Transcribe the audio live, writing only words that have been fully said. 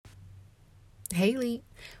Haley,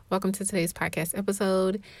 welcome to today's podcast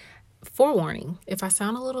episode. Forewarning, if I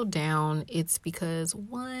sound a little down, it's because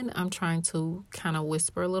one, I'm trying to kind of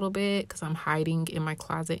whisper a little bit because I'm hiding in my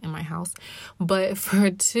closet in my house. But for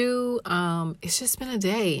two, it's just been a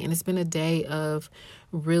day, and it's been a day of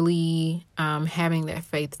really having that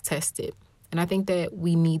faith tested. And I think that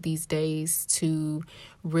we need these days to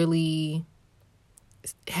really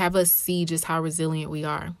have us see just how resilient we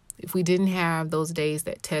are. If we didn't have those days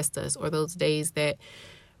that test us or those days that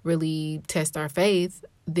really test our faith,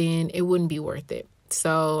 then it wouldn't be worth it.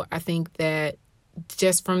 So I think that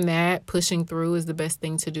just from that, pushing through is the best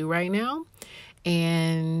thing to do right now.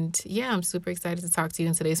 And yeah, I'm super excited to talk to you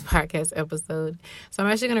in today's podcast episode. So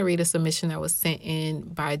I'm actually going to read a submission that was sent in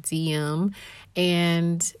by DM.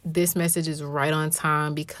 And this message is right on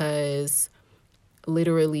time because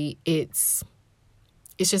literally it's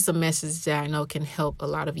just a message that I know can help a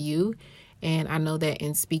lot of you. And I know that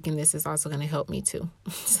in speaking this is also going to help me too.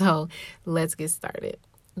 So let's get started.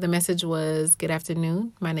 The message was, good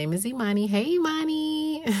afternoon. My name is Imani. Hey,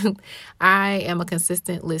 Imani. I am a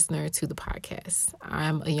consistent listener to the podcast.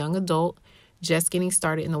 I'm a young adult just getting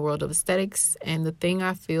started in the world of aesthetics. And the thing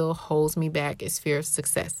I feel holds me back is fear of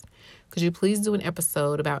success. Could you please do an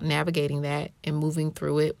episode about navigating that and moving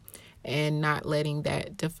through it and not letting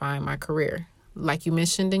that define my career? Like you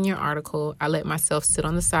mentioned in your article, I let myself sit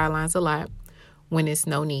on the sidelines a lot when it's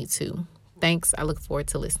no need to. Thanks. I look forward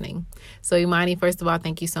to listening. So Imani, first of all,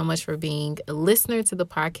 thank you so much for being a listener to the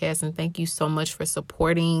podcast. And thank you so much for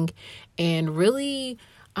supporting and really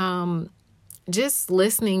just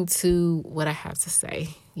listening to what I have to say,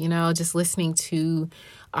 just listening to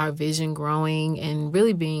our vision growing and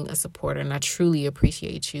really being a supporter. And I truly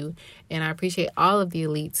appreciate you. And I appreciate all of the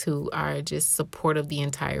elites who are just supportive the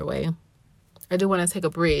entire way. I do want to take a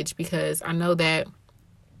bridge because I know that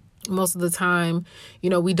most of the time,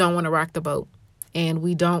 we don't want to rock the boat and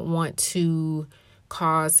we don't want to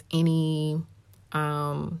cause any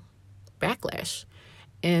backlash.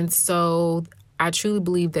 And so I truly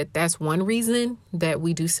believe that that's one reason that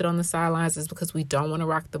we do sit on the sidelines is because we don't want to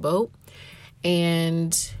rock the boat.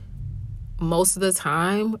 And most of the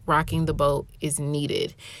time, rocking the boat is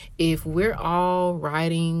needed. If we're all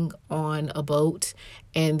riding on a boat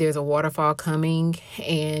and there's a waterfall coming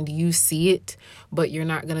and you see it, but you're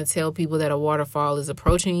not going to tell people that a waterfall is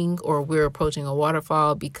approaching or we're approaching a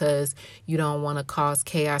waterfall because you don't want to cause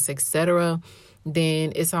chaos, etc.,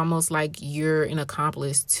 then it's almost like you're an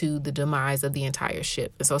accomplice to the demise of the entire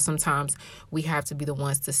ship. And so sometimes we have to be the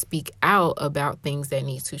ones to speak out about things that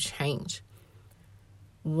need to change.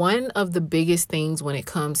 One of the biggest things when it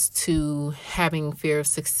comes to having fear of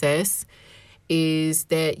success is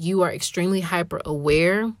that you are extremely hyper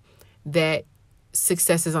aware that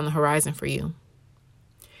success is on the horizon for you.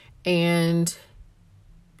 And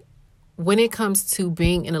when it comes to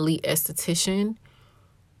being an elite esthetician,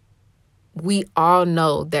 we all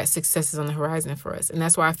know that success is on the horizon for us. And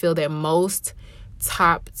that's why I feel that most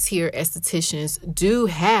top tier estheticians do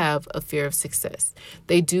have a fear of success.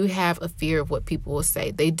 They do have a fear of what people will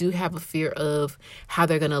say. They do have a fear of how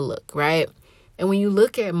they're going to look, right? And when you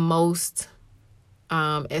look at most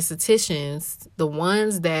estheticians, the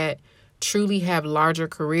ones that truly have larger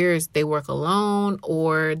careers, they work alone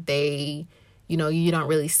or they, you don't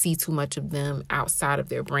really see too much of them outside of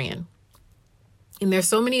their brand. And there's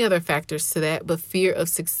so many other factors to that, but fear of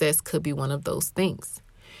success could be one of those things.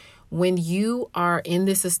 When you are in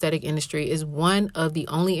this aesthetic industry, is one of the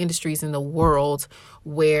only industries in the world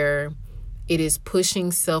where it is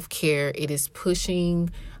pushing self-care. It is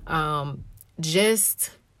pushing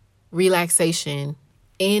just relaxation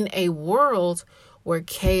in a world where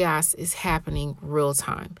chaos is happening real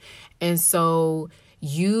time. And so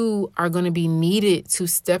you are going to be needed to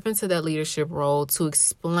step into that leadership role to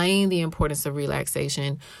explain the importance of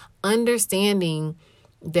relaxation, understanding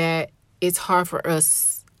that it's hard for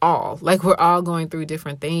us all. Like we're all going through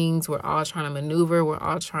different things. We're all trying to maneuver. We're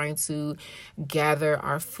all trying to gather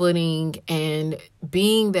our footing, and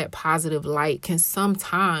being that positive light can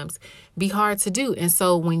sometimes be hard to do. And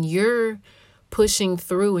so when you're pushing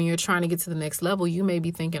through and you're trying to get to the next level, you may be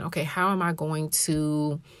thinking, okay, how am I going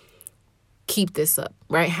to keep this up,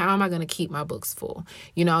 right? How am I going to keep my books full?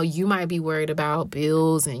 You might be worried about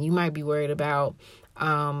bills and you might be worried about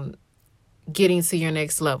getting to your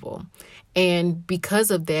next level. And because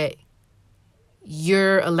of that,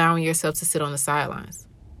 you're allowing yourself to sit on the sidelines.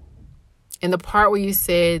 And the part where you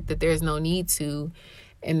said that there's no need to,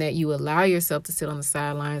 and that you allow yourself to sit on the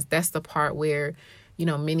sidelines, that's the part where,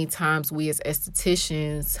 Many times we as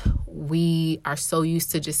estheticians, we are so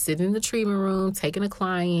used to just sitting in the treatment room, taking a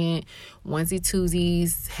client, onesie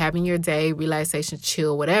twosies, having your day, relaxation,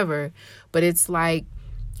 chill, whatever. But it's like,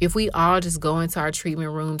 if we all just go into our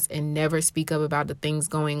treatment rooms and never speak up about the things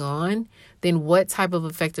going on, then what type of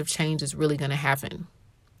effective change is really going to happen?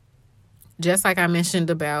 Just like I mentioned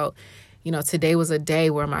about, today was a day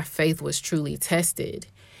where my faith was truly tested.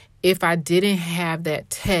 If I didn't have that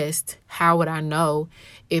test, how would I know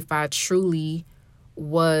if I truly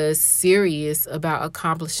was serious about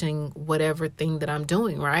accomplishing whatever thing that I'm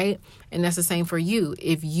doing, right? And that's the same for you.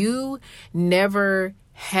 If you never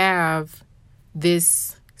have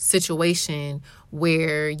this situation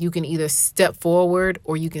where you can either step forward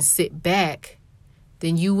or you can sit back,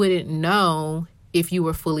 then you wouldn't know if you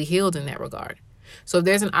were fully healed in that regard. So if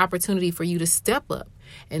there's an opportunity for you to step up,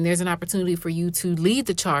 and there's an opportunity for you to lead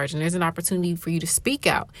the charge, and there's an opportunity for you to speak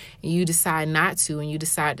out, and you decide not to, and you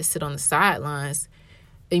decide to sit on the sidelines,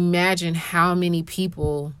 imagine how many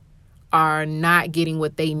people are not getting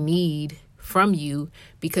what they need from you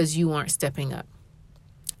because you aren't stepping up.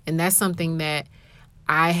 And that's something that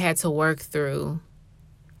I had to work through,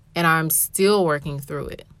 and I'm still working through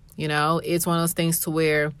it. It's one of those things to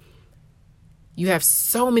where you have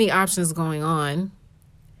so many options going on,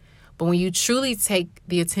 but when you truly take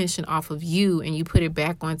the attention off of you and you put it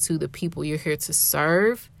back onto the people you're here to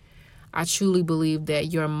serve, I truly believe that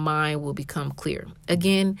your mind will become clear.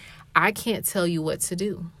 Again, I can't tell you what to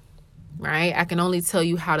do, right? I can only tell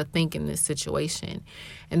you how to think in this situation.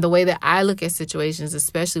 And the way that I look at situations,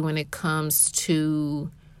 especially when it comes to,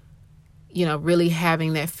 really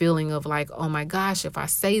having that feeling of like, oh my gosh, if I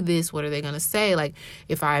say this, what are they going to say? Like,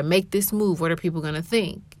 if I make this move, what are people going to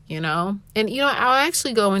think? And, I'll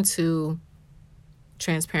actually go into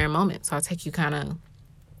transparent moments. So I'll take you kind of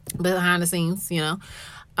behind the scenes,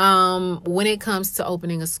 when it comes to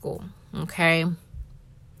opening a school. Okay.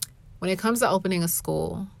 When it comes to opening a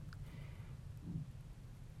school,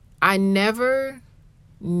 I never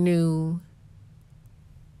knew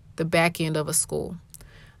the back end of a school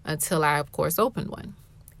until I, of course, opened one.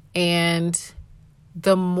 And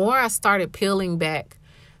the more I started peeling back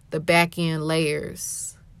the back end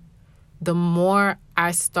layers, the more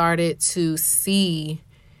I started to see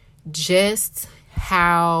just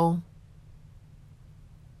how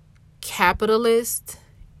capitalist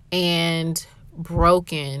and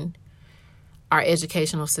broken our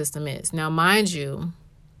educational system is. Now, mind you,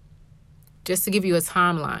 just to give you a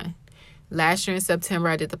timeline, last year in September,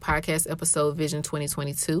 I did the podcast episode Vision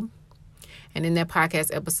 2022. And in that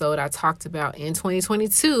podcast episode, I talked about in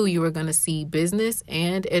 2022, you were going to see business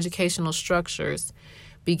and educational structures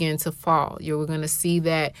begin to fall. You were going to see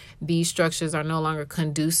that these structures are no longer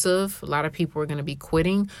conducive. A lot of people were going to be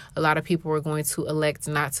quitting. A lot of people were going to elect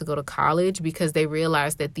not to go to college because they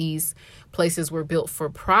realized that these places were built for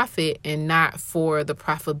profit and not for the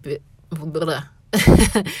profit.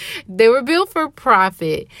 They were built for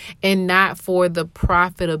profit and not for the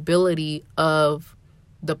profitability of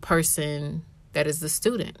the person that is the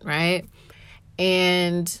student, right?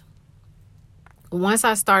 And once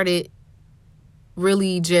I started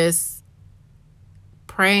really just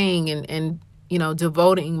praying and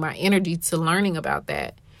devoting my energy to learning about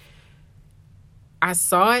that, I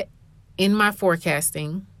saw it in my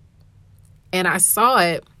forecasting, and I saw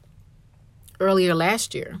it earlier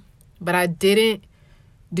last year, but I didn't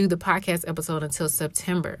do the podcast episode until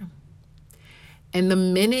September. And the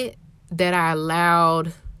minute that I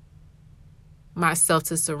allowed myself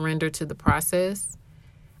to surrender to the process,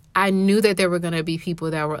 I knew that there were going to be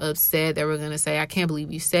people that were upset, that were going to say, I can't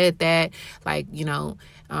believe you said that. Like,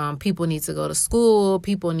 people need to go to school.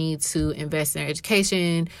 People need to invest in their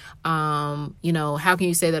education. How can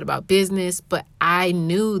you say that about business? But I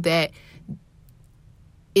knew that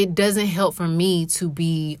it doesn't help for me to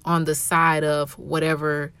be on the side of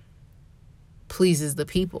whatever pleases the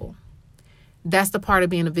people. That's the part of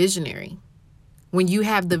being a visionary. When you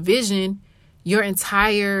have the vision, your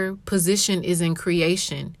entire position is in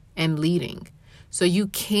creation and leading. So you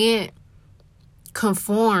can't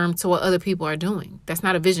conform to what other people are doing. That's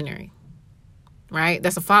not a visionary, right?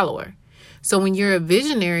 That's a follower. So when you're a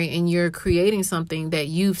visionary and you're creating something that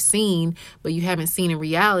you've seen, but you haven't seen in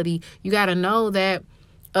reality, you got to know that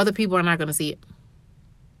other people are not going to see it.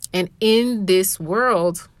 And in this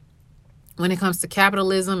world, when it comes to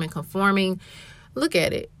capitalism and conforming, look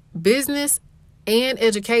at it. Business and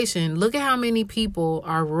education, look at how many people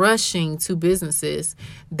are rushing to businesses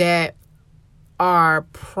that are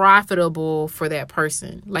profitable for that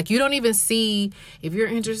person. Like, you don't even see, if you're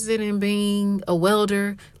interested in being a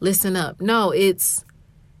welder, listen up. No, it's,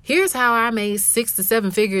 here's how I made 6 to 7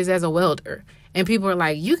 figures as a welder. And people are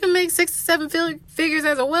like, you can make 6 to 7 figures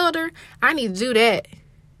as a welder. I need to do that.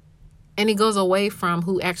 And it goes away from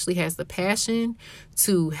who actually has the passion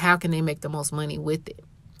to how can they make the most money with it.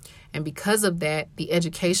 And because of that, the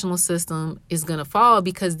educational system is going to fall,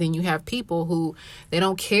 because then you have people who, they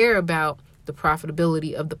don't care about the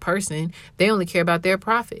profitability of the person. They only care about their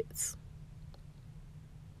profits.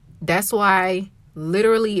 That's why,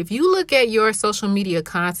 literally, if you look at your social media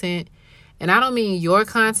content, and I don't mean your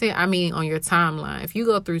content, I mean on your timeline. If you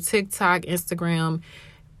go through TikTok, Instagram,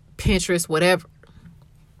 Pinterest, whatever,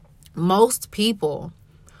 most people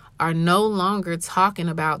are no longer talking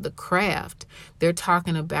about the craft. They're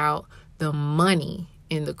talking about the money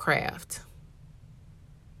in the craft.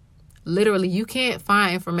 Literally, you can't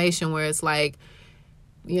find information where it's like,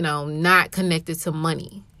 not connected to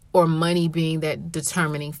money, or money being that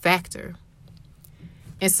determining factor.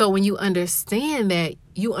 And so when you understand that,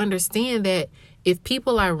 if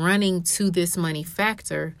people are running to this money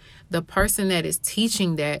factor, the person that is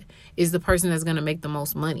teaching that is the person that's going to make the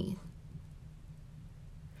most money.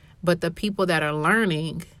 But the people that are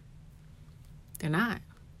learning, they're not.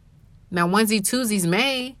 Now, onesie-twosies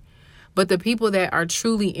may, but the people that are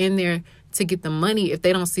truly in there to get the money, if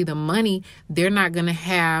they don't see the money, they're not going to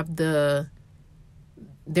have that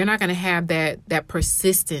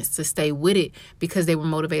persistence to stay with it, because they were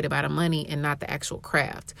motivated by the money and not the actual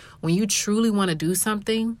craft. When you truly want to do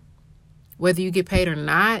something, whether you get paid or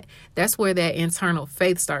not, that's where that internal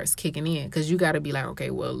faith starts kicking in, because you got to be like, okay,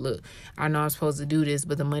 well, look, I know I'm supposed to do this,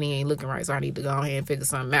 but the money ain't looking right, so I need to go ahead and figure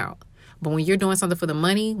something out. But when you're doing something for the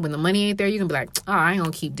money, when the money ain't there, you can be like, oh, I ain't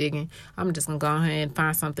going to keep digging. I'm just going to go ahead and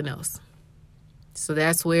find something else. So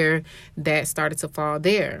that's where that started to fall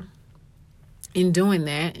there. In doing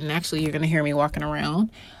that, and actually you're going to hear me walking around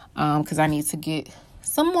because I need to get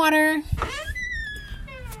some water.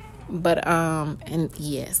 But, and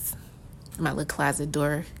yes, my little closet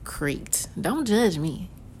door creaked. Don't judge me.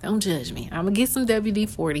 Don't judge me. I'm going to get some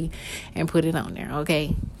WD-40 and put it on there,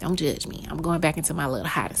 okay? Don't judge me. I'm going back into my little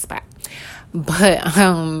hiding spot. But,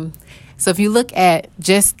 so if you look at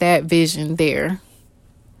just that vision there,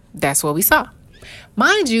 that's what we saw.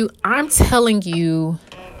 Mind you, I'm telling you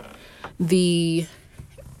the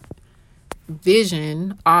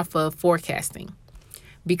vision off of forecasting,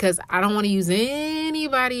 because I don't want to use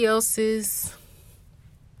anybody else's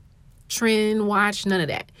trend watch, none of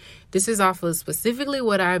that. This is off of specifically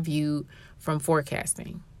what I viewed from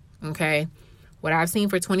forecasting. Okay. What I've seen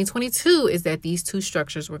for 2022 is that these two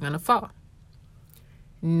structures were going to fall.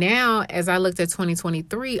 Now, as I looked at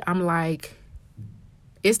 2023, I'm like,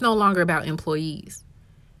 it's no longer about employees.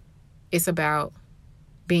 It's about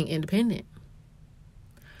being independent.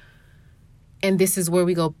 And this is where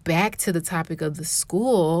we go back to the topic of the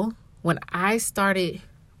school. When I started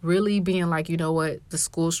really being like, you know what, the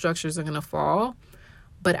school structures are going to fall,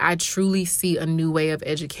 but I truly see a new way of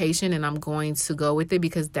education, and I'm going to go with it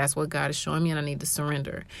because that's what God is showing me, and I need to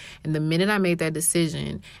surrender. And the minute I made that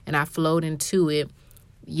decision and I flowed into it,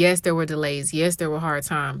 yes, there were delays. Yes, there were hard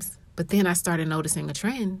times. But then I started noticing a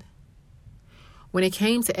trend. When it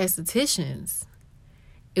came to estheticians,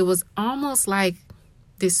 it was almost like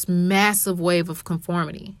this massive wave of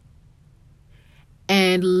conformity.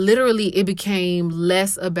 And literally it became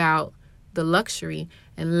less about the luxury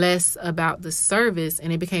and less about the service.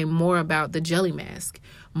 And it became more about the jelly mask,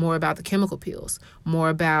 more about the chemical peels, more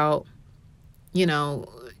about,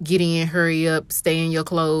 get in, hurry up, stay in your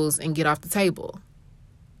clothes and get off the table.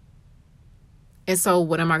 And so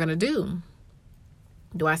what am I going to do?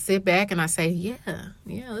 Do I sit back and I say, yeah,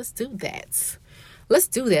 let's do that. Let's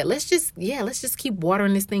do that. Let's just keep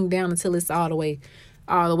watering this thing down until it's all the way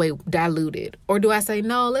diluted. Or do I say,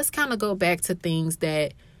 no, let's kind of go back to things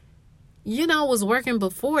that, was working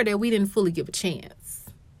before that we didn't fully give a chance.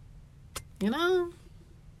 I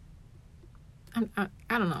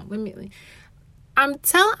don't know. I'm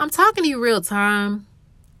talking to you real time,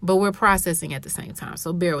 but we're processing at the same time.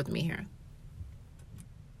 So bear with me here.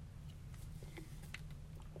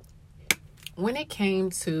 When it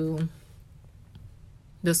came to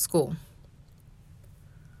the school,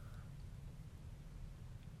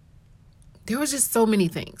 there was just so many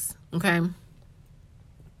things, okay?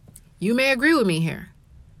 You may agree with me here.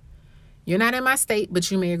 You're not in my state,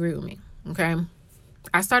 but you may agree with me, okay?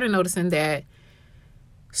 I started noticing that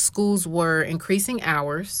schools were increasing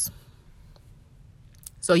hours.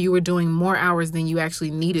 So you were doing more hours than you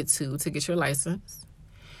actually needed to get your license.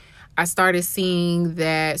 I started seeing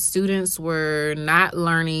that students were not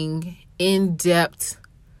learning in-depth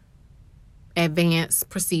advanced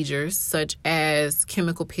procedures such as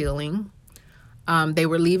chemical peeling. They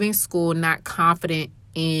were leaving school not confident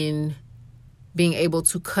in being able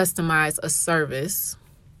to customize a service.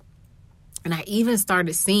 And I even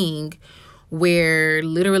started seeing where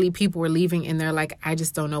literally people were leaving and they're like, I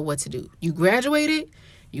just don't know what to do. You graduated,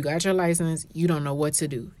 you got your license, you don't know what to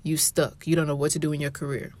do. You stuck. You don't know what to do in your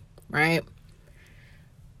career, right?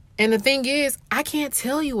 And the thing is, I can't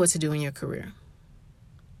tell you what to do in your career.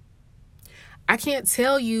 I can't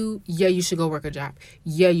tell you, yeah, you should go work a job.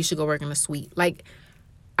 Yeah, you should go work in a suite. Like,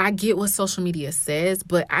 I get what social media says,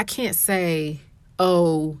 but I can't say,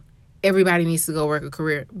 oh, everybody needs to go work a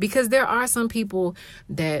career, because there are some people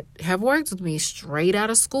that have worked with me straight out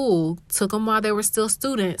of school, took them while they were still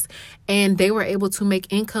students, and they were able to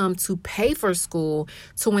make income to pay for school.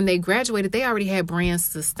 So when they graduated, they already had brands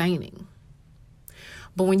sustaining.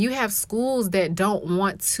 But when you have schools that don't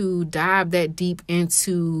want to dive that deep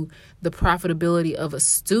into the profitability of a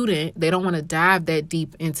student, they don't want to dive that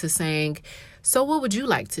deep into saying, so what would you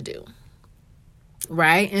like to do?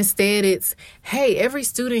 Right? Instead, it's, hey, every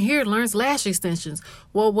student here learns lash extensions.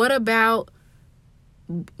 Well, what about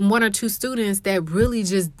one or two students that really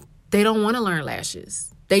just, they don't want to learn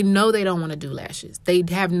lashes? They know they don't want to do lashes. They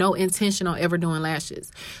have no intention on ever doing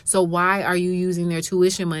lashes. So why are you using their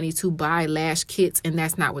tuition money to buy lash kits and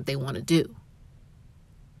that's not what they want to do?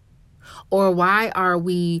 Or why are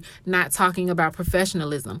we not talking about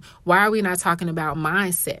professionalism? Why are we not talking about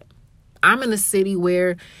mindset? I'm in a city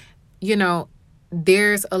where,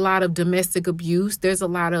 there's a lot of domestic abuse. There's a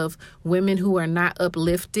lot of women who are not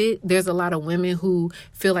uplifted. There's a lot of women who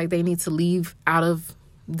feel like they need to leave out of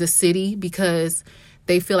the city because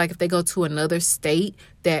they feel like if they go to another state,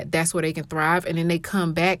 that's where they can thrive. And then they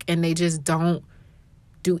come back and they just don't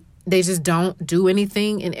do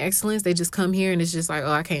anything in excellence. They just come here and it's just like,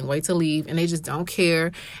 oh, I can't wait to leave. And they just don't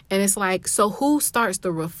care. And it's like, so who starts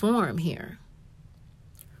the reform here?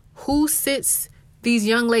 Who sits these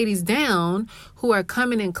young ladies down who are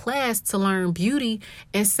coming in class to learn beauty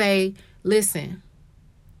and say, listen,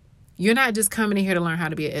 you're not just coming in here to learn how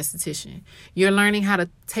to be an esthetician. You're learning how to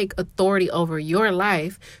take authority over your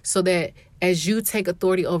life so that as you take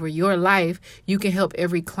authority over your life, you can help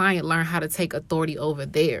every client learn how to take authority over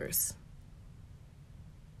theirs.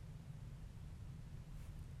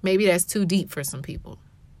 Maybe that's too deep for some people.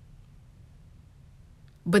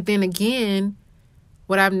 But then again,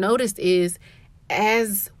 what I've noticed is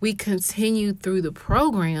as we continue through the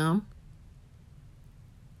program,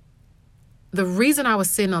 the reason I was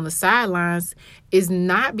sitting on the sidelines is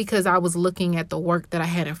not because I was looking at the work that I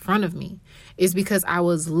had in front of me. It's because I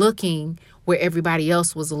was looking where everybody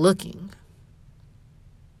else was looking.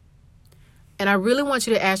 And I really want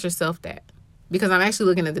you to ask yourself that, because I'm actually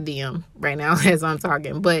looking at the DM right now as I'm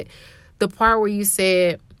talking. But the part where you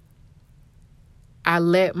said, I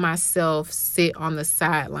let myself sit on the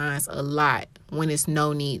sidelines a lot when it's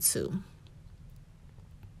no need to.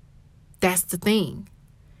 That's the thing.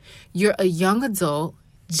 You're a young adult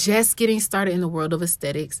just getting started in the world of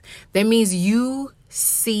aesthetics. That means you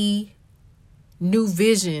see new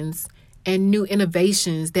visions and new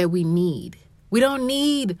innovations that we need. We don't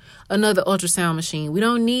need another ultrasound machine. We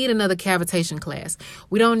don't need another cavitation class.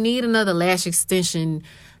 We don't need another lash extension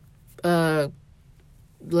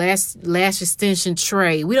lash extension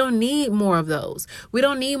tray. We don't need more of those. We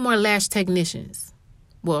don't need more lash technicians.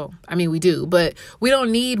 Well, I mean, we do, but we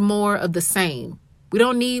don't need more of the same. We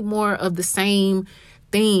don't need more of the same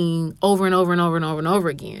thing over and over and over and over and over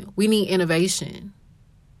again. We need innovation.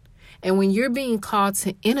 And when you're being called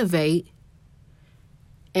to innovate,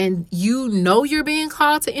 and you know you're being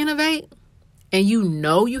called to innovate, and you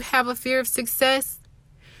know you have a fear of success,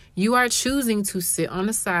 you are choosing to sit on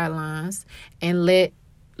the sidelines and let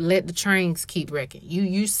the trains keep wrecking.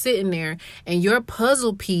 You sitting there, and your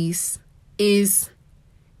puzzle piece is,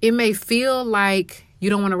 it may feel like you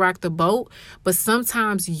don't want to rock the boat, but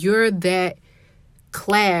sometimes you're that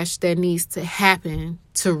clash that needs to happen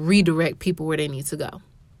to redirect people where they need to go.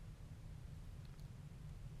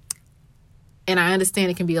 And I understand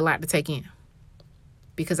it can be a lot to take in,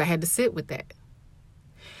 because I had to sit with that.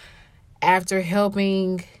 After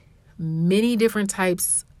helping many different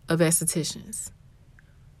types of estheticians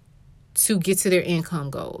to get to their income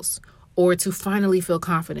goals, or to finally feel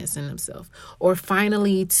confidence in themselves, or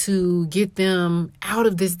finally to get them out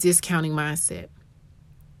of this discounting mindset,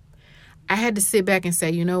 I had to sit back and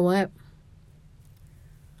say, you know what?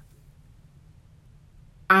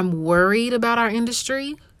 I'm worried about our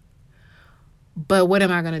industry, but what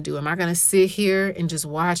am I going to do? Am I going to sit here and just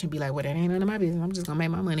watch and be like, well, that ain't none of my business. I'm just going to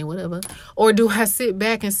make my money, whatever. Or do I sit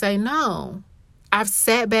back and say, no, I've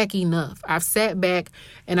sat back enough. I've sat back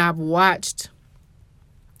and I've watched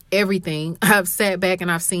everything. I've sat back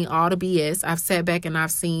and I've seen all the BS. I've sat back and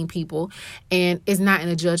I've seen people, and it's not in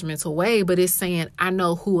a judgmental way, but it's saying I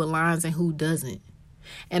know who aligns and who doesn't.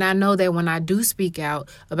 And I know that when I do speak out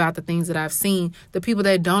about the things that I've seen, the people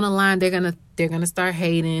that don't align, they're gonna start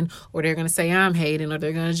hating, or they're gonna say I'm hating, or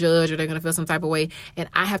they're gonna judge, or they're gonna feel some type of way. And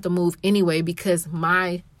I have to move anyway, because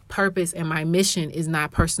my purpose and my mission is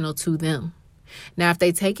not personal to them. Now, if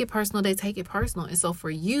they take it personal, they take it personal. And so for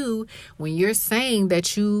you, when you're saying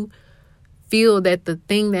that you feel that the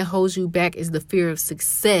thing that holds you back is the fear of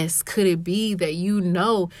success, could it be that you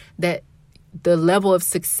know that the level of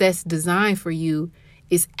success designed for you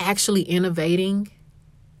is actually innovating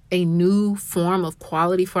a new form of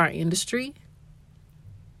quality for our industry?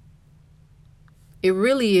 It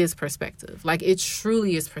really is perspective. Like, it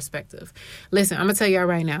truly is perspective. Listen, I'm going to tell y'all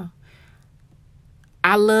right now.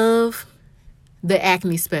 I love the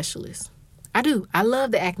acne specialist. I do. I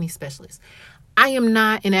love the acne specialist. I am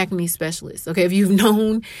not an acne specialist. Okay. If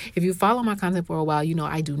you follow my content for a while, you know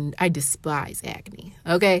I despise acne.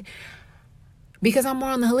 Okay. Because I'm more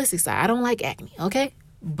on the holistic side. I don't like acne. Okay.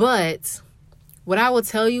 But what I will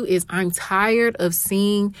tell you is I'm tired of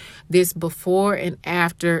seeing this before and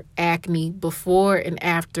after acne, before and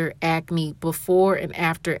after acne, before and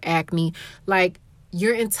after acne. Like,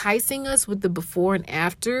 you're enticing us with the before and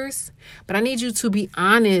afters, but I need you to be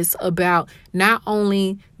honest about not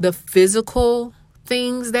only the physical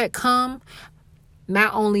things that come,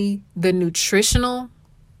 not only the nutritional,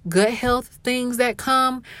 gut health things that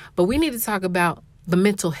come, but we need to talk about the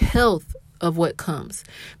mental health of what comes.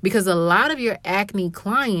 Because a lot of your acne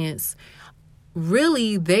clients,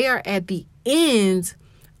 really, they are at the end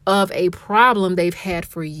of a problem they've had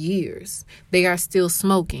for years. They are still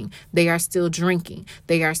smoking. They are still drinking.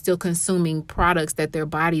 They are still consuming products that their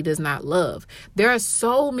body does not love. There are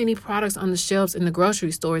so many products on the shelves in the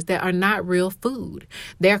grocery stores that are not real food.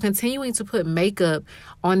 They are continuing to put makeup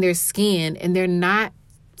on their skin, and they're not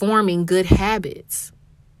forming good habits.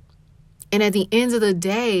 And at the end of the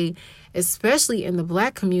day, especially in the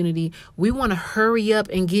Black community, we want to hurry up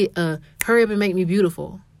and make me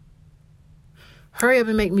beautiful. Hurry up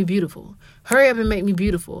and make me beautiful. Hurry up and make me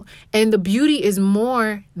beautiful. And the beauty is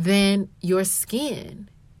more than your skin.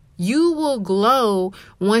 You will glow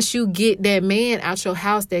once you get that man out your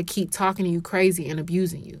house that keep talking to you crazy and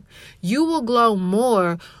abusing you. You will glow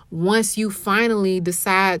more once you finally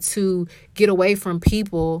decide to get away from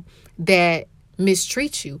people that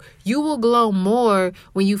mistreat you. You will glow more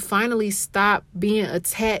when you finally stop being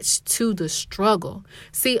attached to the struggle.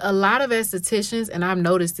 See, a lot of estheticians, and I've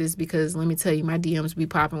noticed this because let me tell you, my DMs be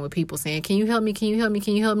popping with people saying, can you help me? Can you help me?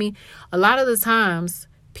 Can you help me? A lot of the times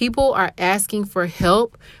people are asking for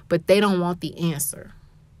help, but they don't want the answer.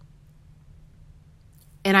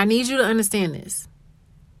 And I need you to understand this,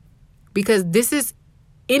 because this is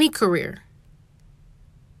any career.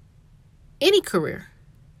 Any career.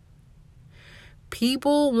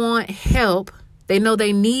 People want help. They know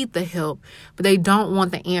they need the help, but they don't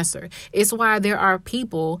want the answer. It's why there are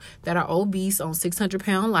people that are obese on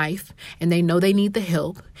 600-pound life, and they know they need the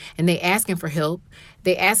help, and they asking for help.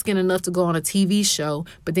 They asking enough to go on a TV show,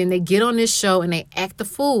 but then they get on this show and they act the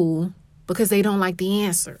fool because they don't like the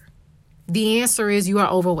answer. The answer is you are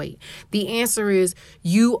overweight. The answer is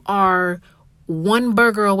you are one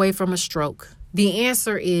burger away from a stroke. The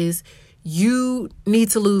answer is you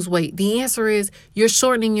need to lose weight. The answer is you're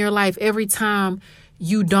shortening your life every time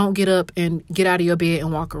you don't get up and get out of your bed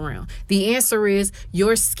and walk around. The answer is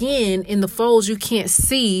your skin in the folds you can't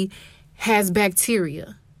see has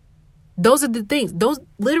bacteria. Those are the things. Those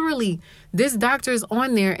literally, this doctor is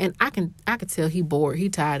on there, and I could tell he bored. He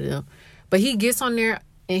tired of them. But he gets on there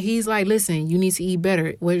and he's like, listen, you need to eat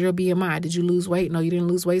better. Where's your BMI? Did you lose weight? No, you didn't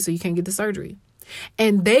lose weight, so you can't get the surgery.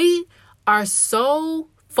 And they are so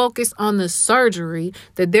focused on the surgery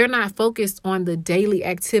that they're not focused on the daily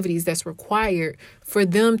activities that's required for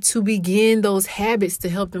them to begin those habits to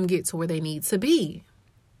help them get to where they need to be.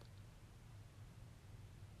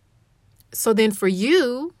 So then for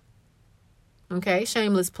you, okay,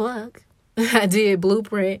 shameless plug, I did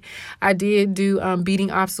Blueprint. I did do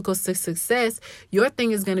Beating Obstacles to Success. Your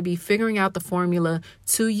thing is going to be figuring out the formula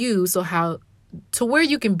to you, to where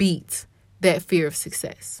you can beat that fear of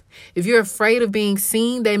success. If you're afraid of being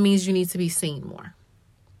seen, that means you need to be seen more.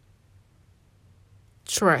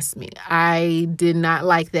 Trust me, I did not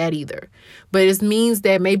like that either. But it means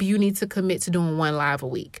that maybe you need to commit to doing 1 live a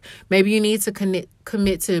week. Maybe you need to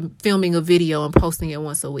commit to filming a video and posting it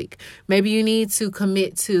once a week. Maybe you need to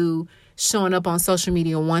commit to showing up on social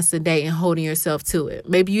media once a day and holding yourself to it.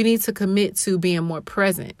 Maybe you need to commit to being more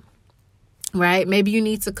present. right? Maybe you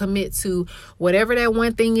need to commit to whatever that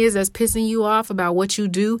one thing is that's pissing you off about what you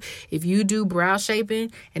do. If you do brow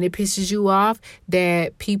shaping and it pisses you off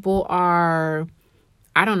that people are,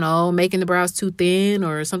 I don't know, making the brows too thin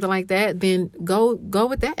or something like that, then go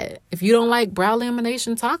with that. If you don't like brow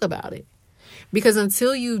lamination, talk about it. Because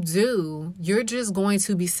until you do, you're just going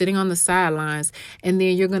to be sitting on the sidelines, and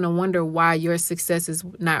then you're going to wonder why your success is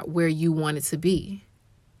not where you want it to be.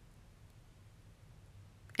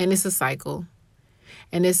 And it's a cycle.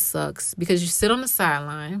 And it sucks because you sit on the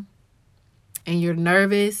sideline and you're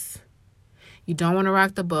nervous. You don't want to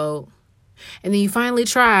rock the boat. And then you finally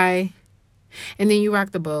try, and then you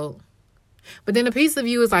rock the boat. But then a piece of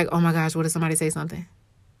you is like, oh my gosh, what if somebody say something?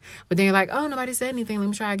 But then you're like, oh, nobody said anything. Let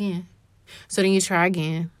me try again. So then you try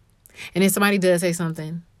again. And then somebody does say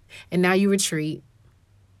something. And now you retreat.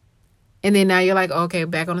 And then now you're like, okay,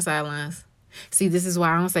 back on the sidelines. See, this is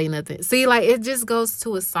why I don't say nothing. See, like, it just goes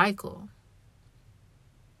to a cycle.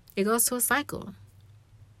 It goes to a cycle.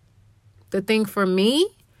 The thing for me,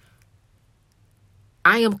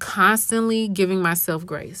 I am constantly giving myself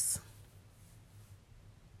grace.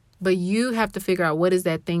 But you have to figure out what is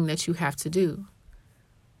that thing that you have to do.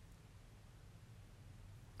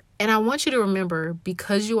 And I want you to remember,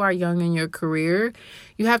 because you are young in your career,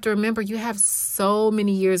 you have to remember you have so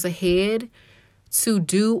many years ahead to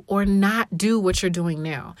do or not do what you're doing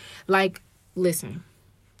now. Like, listen,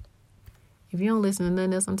 if you don't listen to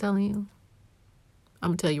nothing else I'm telling you, I'm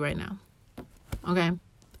going to tell you right now. Okay?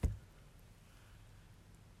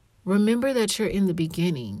 Remember that you're in the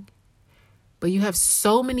beginning, but you have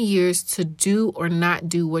so many years to do or not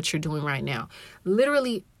do what you're doing right now.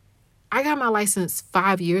 Literally, I got my license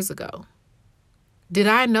 5 years ago. Did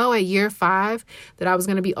I know at year 5 that I was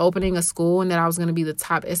going to be opening a school and that I was going to be the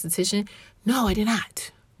top esthetician? No, I did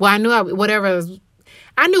not. Well, I knew whatever I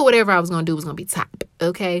was going to do was going to be top,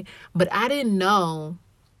 okay? But I didn't know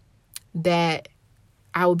that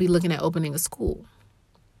I would be looking at opening a school.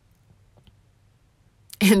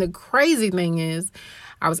 And the crazy thing is,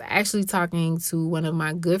 I was actually talking to one of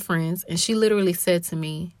my good friends, and she literally said to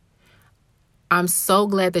me, I'm so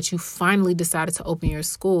glad that you finally decided to open your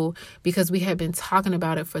school, because we had been talking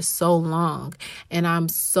about it for so long. And I'm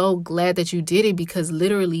so glad that you did it, because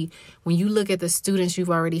literally when you look at the students you've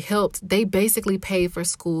already helped, they basically paid for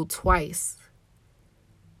school twice.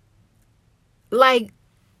 Like,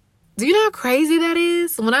 do you know how crazy that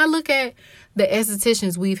is? When I look at the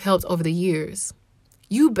estheticians we've helped over the years,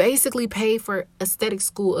 you basically paid for aesthetic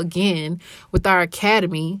school again with our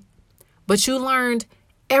academy, but you learned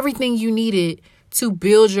everything you needed to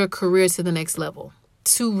build your career to the next level,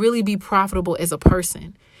 to really be profitable as a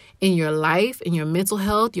person in your life, in your mental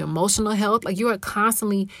health, your emotional health. Like, you are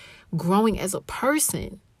constantly growing as a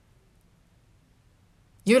person.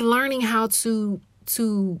 You're learning how to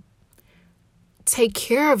take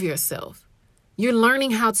care of yourself. You're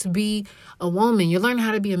learning how to be a woman. You're learning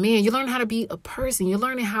how to be a man. You're learning how to be a person. You're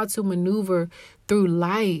learning how to maneuver through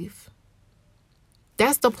life.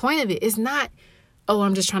 That's the point of it. It's not, oh,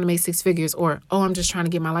 I'm just trying to make 6 figures, or, oh, I'm just trying to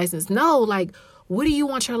get my license. No, like, what do you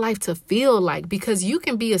want your life to feel like? Because you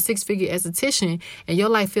can be a 6-figure esthetician and your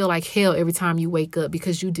life feel like hell every time you wake up,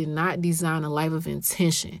 because you did not design a life of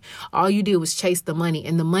intention. All you did was chase the money,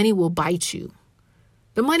 and the money will bite you.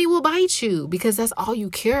 The money will bite you because that's all you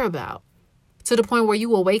care about. To the point where you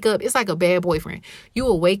will wake up, it's like a bad boyfriend. You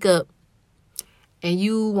will wake up and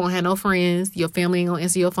you won't have no friends. Your family ain't gonna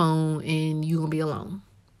answer your phone, and you gonna be alone.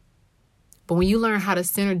 But when you learn how to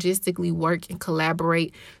synergistically work and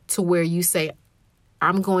collaborate to where you say,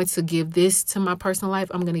 I'm going to give this to my personal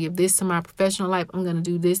life, I'm going to give this to my professional life, I'm going to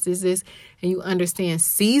do this, and you understand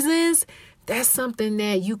seasons, that's something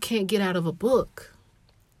that you can't get out of a book.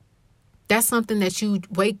 That's something that you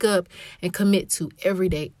wake up and commit to every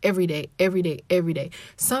day, every day, every day, every day.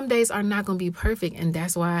 Some days are not going to be perfect, and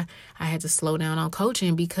that's why I had to slow down on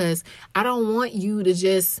coaching, because I don't want you to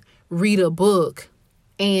just read a book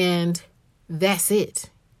and that's it.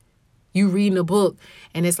 You reading a book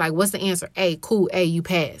and it's like, what's the answer? A, cool, A, you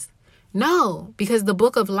passed. No, because the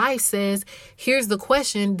book of life says, here's the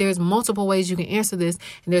question. There's multiple ways you can answer this,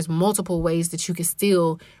 and there's multiple ways that you can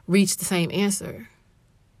still reach the same answer.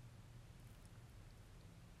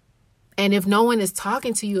 And if no one is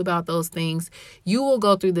talking to you about those things, you will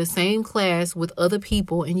go through the same class with other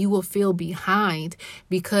people and you will feel behind,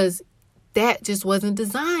 because that just wasn't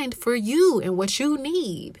designed for you and what you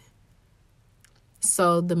need.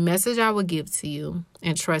 So the message I would give to you,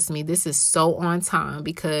 and trust me, this is so on time,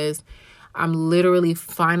 because I'm literally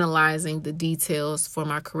finalizing the details for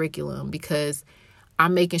my curriculum, because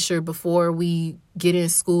I'm making sure before we get in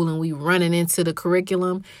school and we running into the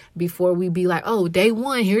curriculum, before we be like, oh, day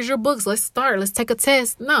one, here's your books. Let's start. Let's take a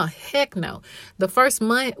test. No, heck no. The first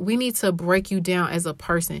month, we need to break you down as a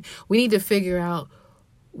person. We need to figure out,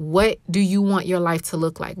 what do you want your life to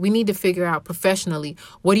look like? We need to figure out professionally,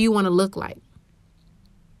 what do you want to look like?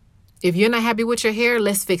 If you're not happy with your hair,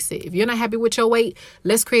 let's fix it. If you're not happy with your weight,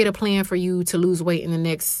 let's create a plan for you to lose weight in the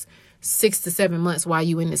next 6 to 7 months while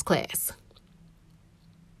you in this class.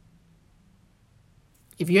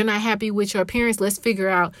 If you're not happy with your appearance, let's figure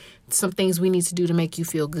out some things we need to do to make you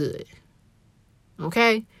feel good.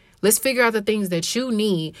 Okay? Let's figure out the things that you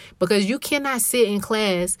need, because you cannot sit in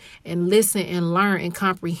class and listen and learn and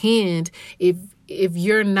comprehend if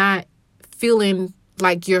you're not feeling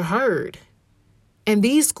like you're heard. And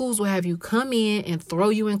these schools will have you come in and throw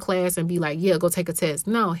you in class and be like, yeah, go take a test.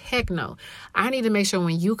 No, heck no. I need to make sure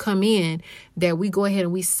when you come in that we go ahead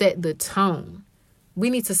and we set the tone.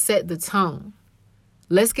 We need to set the tone.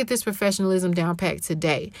 Let's get this professionalism down packed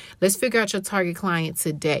today. Let's figure out your target client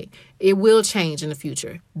today. It will change in the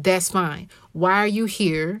future. That's fine. Why are you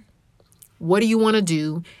here? What do you want to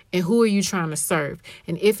do? And who are you trying to serve?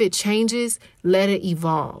 And if it changes, let it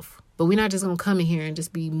evolve. But we're not just going to come in here and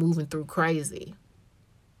just be moving through crazy.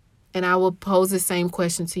 And I will pose the same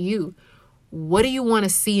question to you. What do you want to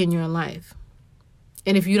see in your life?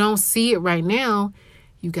 And if you don't see it right now,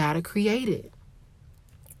 you got to create it.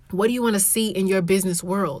 What do you want to see in your business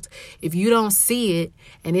world? If you don't see it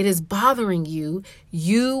and it is bothering you,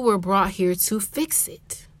 you were brought here to fix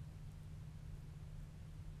it.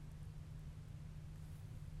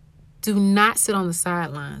 Do not sit on the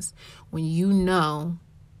sidelines when you know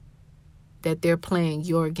that they're playing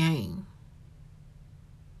your game.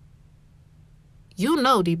 You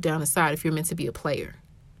know deep down inside if you're meant to be a player.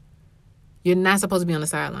 You're not supposed to be on the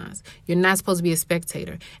sidelines. You're not supposed to be a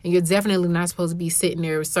spectator. And you're definitely not supposed to be sitting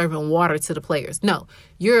there serving water to the players. No,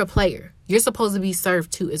 you're a player. You're supposed to be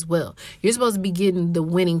served to as well. You're supposed to be getting the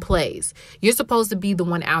winning plays. You're supposed to be the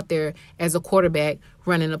one out there as a quarterback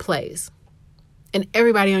running the plays. And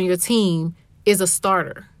everybody on your team is a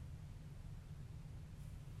starter.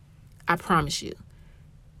 I promise you.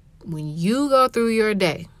 When you go through your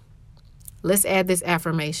day, let's add this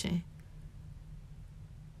affirmation.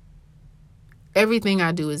 Everything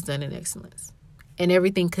I do is done in excellence. And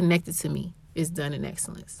everything connected to me is done in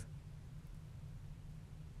excellence.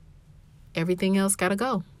 Everything else got to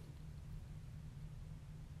go.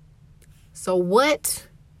 So what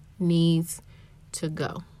needs to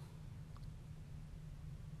go?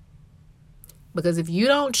 Because if you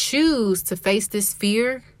don't choose to face this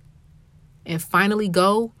fear and finally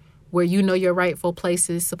go where you know your rightful place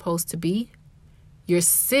is supposed to be, you're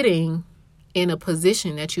sitting in a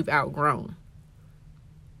position that you've outgrown.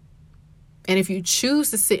 And if you choose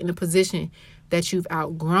to sit in a position that you've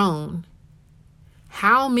outgrown,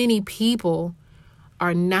 how many people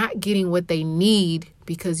are not getting what they need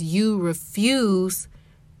because you refuse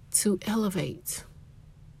to elevate?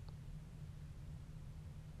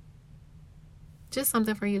 Just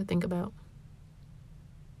something for you to think about.